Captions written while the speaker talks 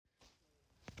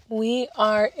We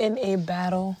are in a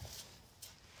battle.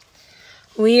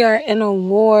 We are in a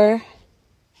war.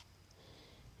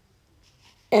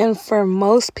 And for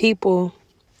most people,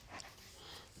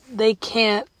 they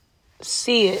can't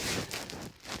see it.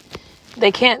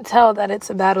 They can't tell that it's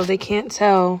a battle. They can't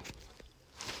tell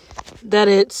that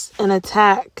it's an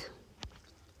attack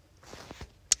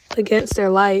against their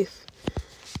life.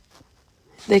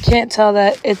 They can't tell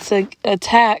that it's an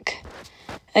attack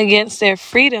against their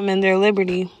freedom and their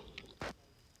liberty.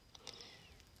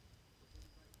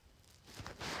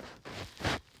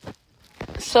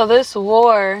 So this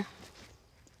war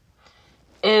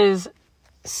is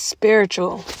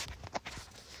spiritual.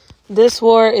 This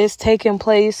war is taking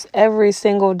place every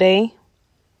single day,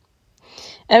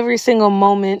 every single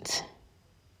moment.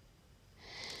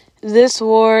 This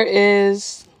war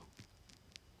is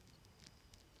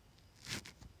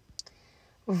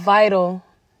vital,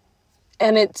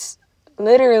 and it's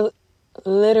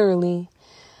literally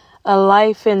a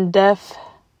life and death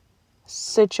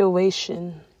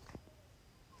situation.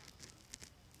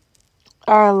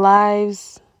 Our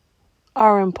lives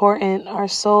are important. Our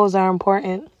souls are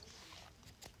important.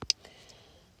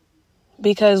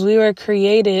 Because we were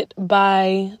created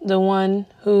by the one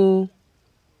who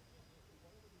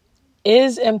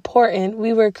is important.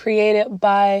 We were created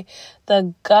by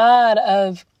the God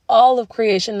of all of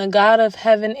creation, the God of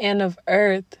heaven and of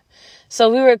earth. So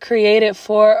we were created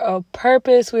for a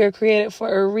purpose. We were created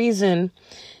for a reason.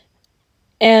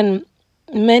 And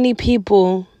many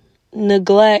people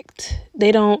neglect.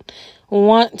 They don't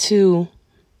want to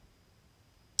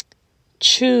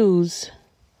choose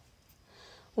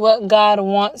what God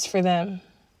wants for them.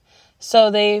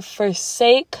 So they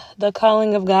forsake the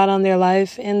calling of God on their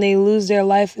life, and they lose their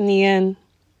life in the end.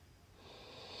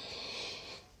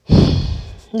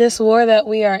 This war that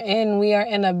we are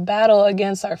in a battle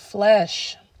against our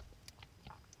flesh.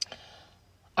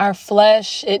 Our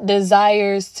flesh, it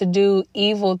desires to do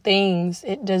evil things.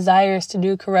 It desires to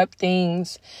do corrupt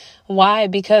things. Why?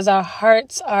 Because our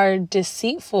hearts are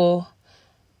deceitful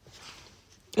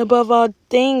above all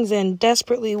things and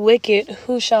desperately wicked.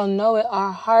 Who shall know it?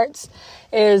 Our hearts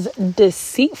is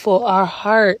deceitful. Our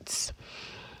hearts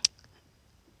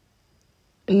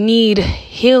need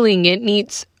healing. It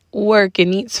needs work. It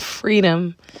needs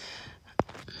freedom.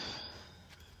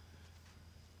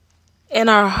 In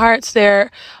our hearts,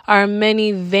 there are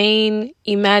many vain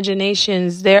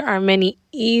imaginations. There are many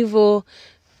evil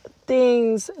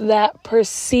things that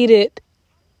proceeded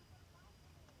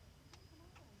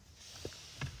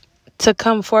to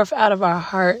come forth out of our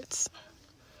hearts.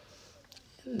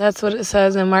 That's what it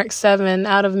says in Mark 7.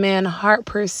 Out of man heart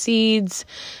proceeds,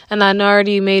 and I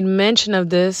already made mention of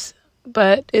this,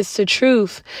 but it's the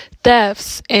truth.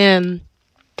 Thefts and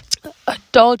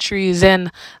adulteries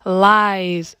and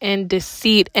lies and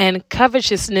deceit and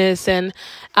covetousness, and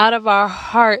out of our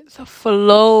hearts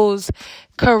flows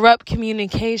corrupt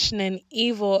communication and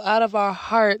evil. Out of our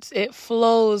hearts it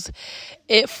flows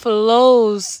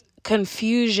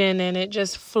confusion, and it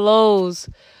just flows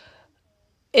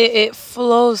it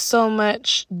flows so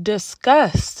much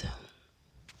disgust.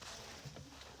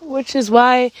 Which is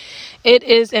why it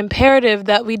is imperative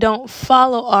that we don't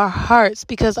follow our hearts,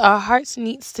 because our hearts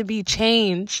needs to be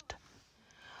changed.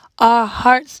 Our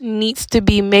hearts needs to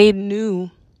be made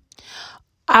new.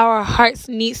 Our hearts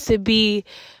needs to be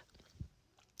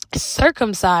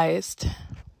circumcised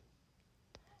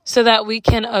so that we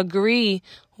can agree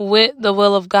with the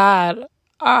will of God.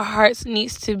 Our hearts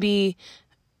needs to be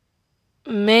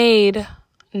made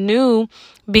new,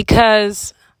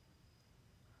 because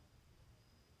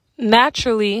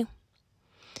naturally,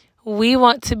 we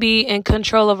want to be in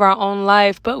control of our own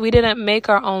life, but we didn't make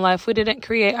our own life. We didn't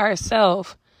create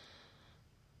ourselves.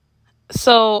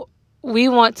 So we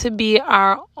want to be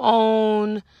our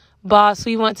own boss.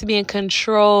 We want to be in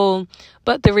control.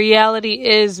 But the reality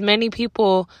is many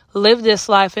people live this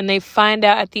life and they find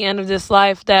out at the end of this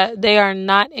life that they are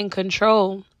not in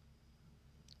control.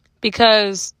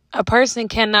 Because a person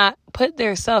cannot put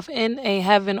themselves in a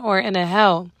heaven or in a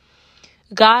hell.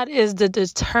 God is the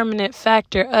determinant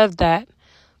factor of that.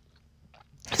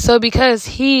 So because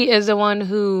He is the one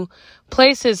who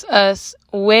places us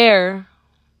where,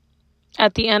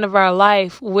 at the end of our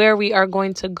life, where we are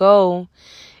going to go,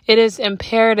 it is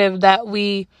imperative that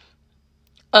we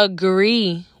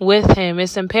agree with Him.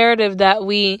 It's imperative that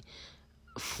we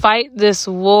fight this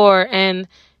war, and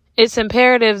it's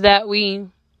imperative that we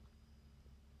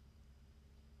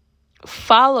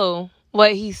follow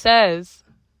what He says.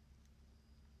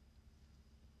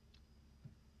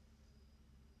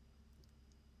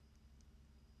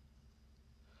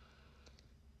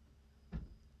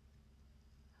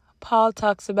 Paul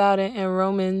talks about it in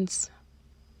Romans,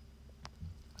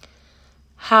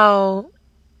 how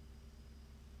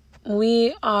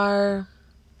we are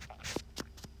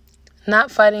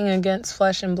not fighting against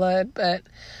flesh and blood, but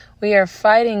we are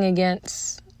fighting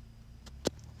against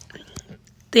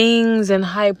things in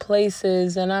high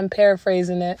places, and I'm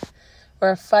paraphrasing it.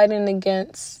 We're fighting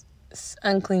against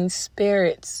unclean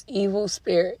spirits, evil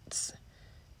spirits,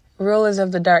 rulers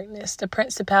of the darkness, the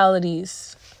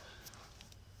principalities.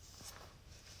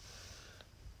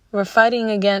 We're fighting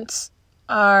against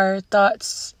our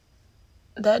thoughts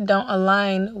that don't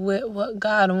align with what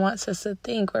God wants us to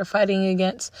think. We're fighting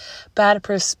against bad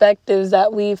perspectives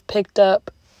that we've picked up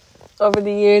over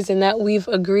the years and that we've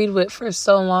agreed with for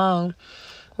so long.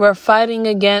 We're fighting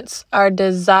against our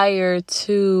desire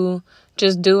to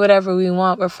just do whatever we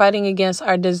want. We're fighting against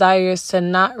our desires to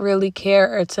not really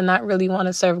care or to not really want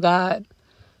to serve God.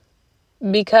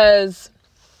 Because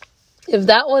if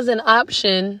that was an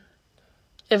option,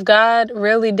 if God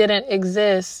really didn't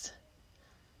exist,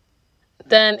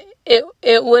 then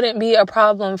it wouldn't be a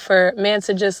problem for man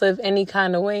to just live any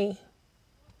kind of way.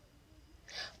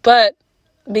 But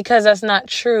because that's not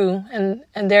true, and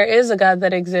there is a God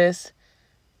that exists,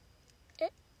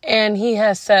 and he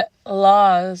has set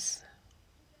laws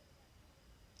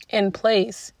in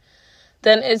place,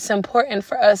 then it's important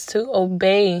for us to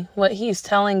obey what he's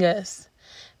telling us,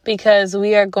 because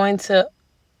we are going to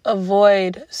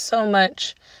avoid so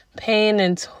much pain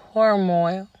and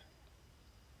turmoil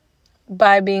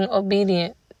by being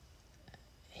obedient.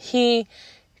 He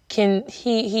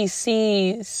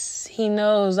sees, he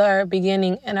knows our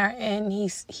beginning and our end. He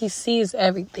sees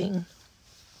everything.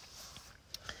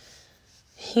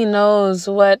 He knows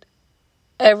what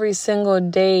every single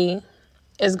day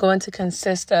is going to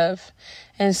consist of.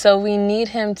 And so we need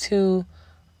him to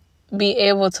be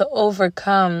able to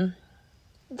overcome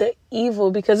the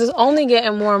evil, because it's only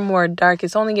getting more and more dark.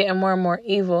 It's only getting more and more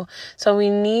evil. So we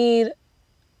need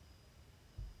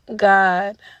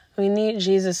God. We need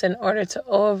Jesus in order to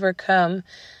overcome,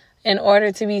 in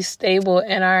order to be stable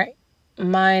in our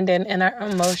mind and in our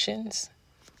emotions.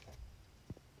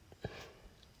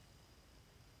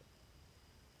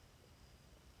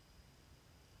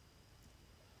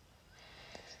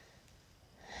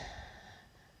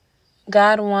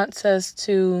 God wants us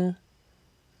to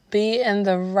be in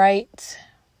the right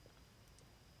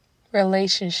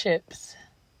relationships.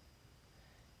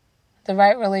 The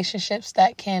right relationships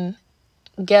that can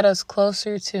get us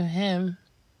closer to him.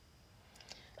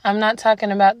 I'm not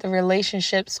talking about the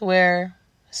relationships where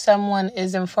someone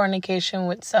is in fornication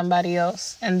with somebody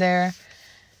else and the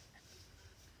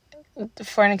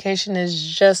fornication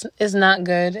is not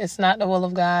good. It's not the will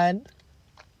of God.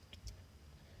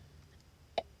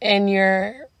 And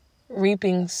you're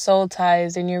reaping soul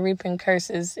ties and you're reaping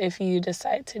curses if you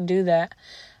decide to do that.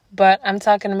 But I'm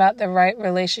talking about the right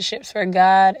relationships where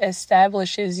God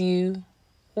establishes you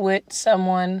with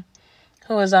someone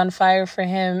who is on fire for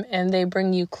him and they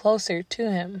bring you closer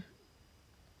to him.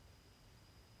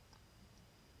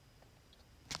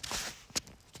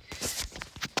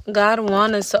 God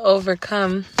wants us to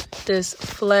overcome this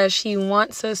flesh. He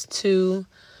wants us to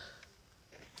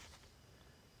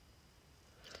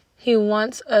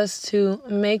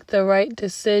make the right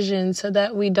decision so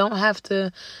that we don't have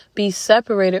to be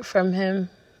separated from him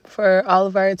for all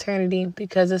of our eternity,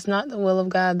 because it's not the will of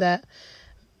God that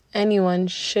anyone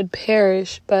should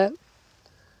perish. But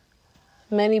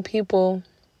many people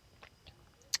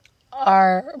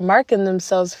are marking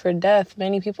themselves for death.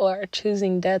 Many people are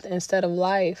choosing death instead of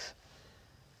life.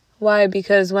 Why?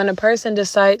 Because when a person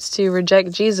decides to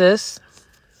reject Jesus,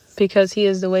 because he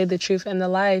is the way, the truth, and the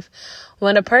life.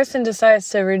 When a person decides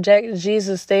to reject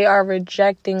Jesus, they are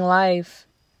rejecting life.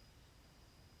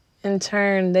 In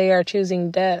turn, they are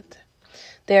choosing death.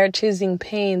 They are choosing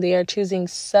pain. They are choosing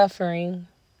suffering.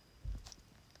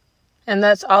 And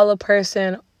that's all a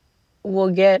person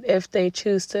will get if they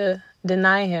choose to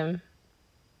deny him.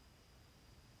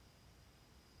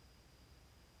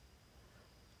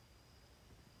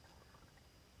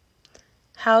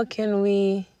 How can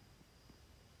we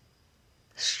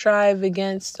strive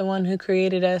against the one who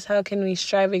created us? How can we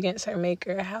strive against our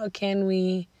maker? How can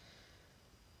we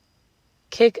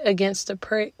kick against the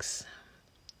pricks?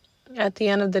 At the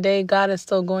end of the day, God is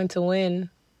still going to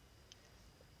win.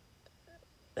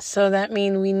 So that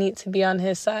means we need to be on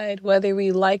his side, whether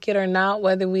we like it or not,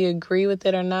 whether we agree with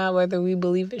it or not, whether we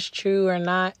believe it's true or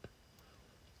not.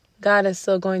 God is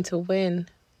still going to win.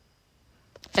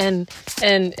 And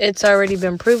it's already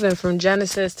been proven from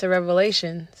Genesis to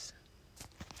Revelations.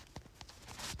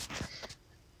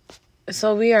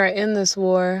 So we are in this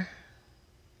war.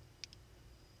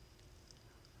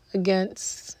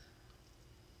 against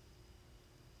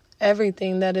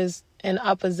everything that is in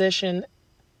opposition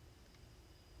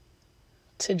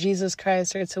to Jesus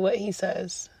Christ or to what he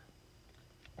says.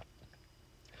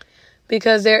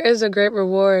 Because there is a great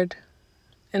reward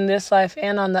in this life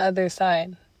and on the other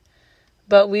side.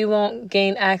 But we won't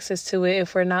gain access to it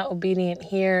if we're not obedient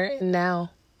here and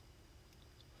now.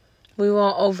 We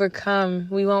won't overcome.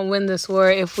 We won't win this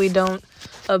war if we don't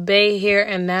obey here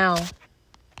and now.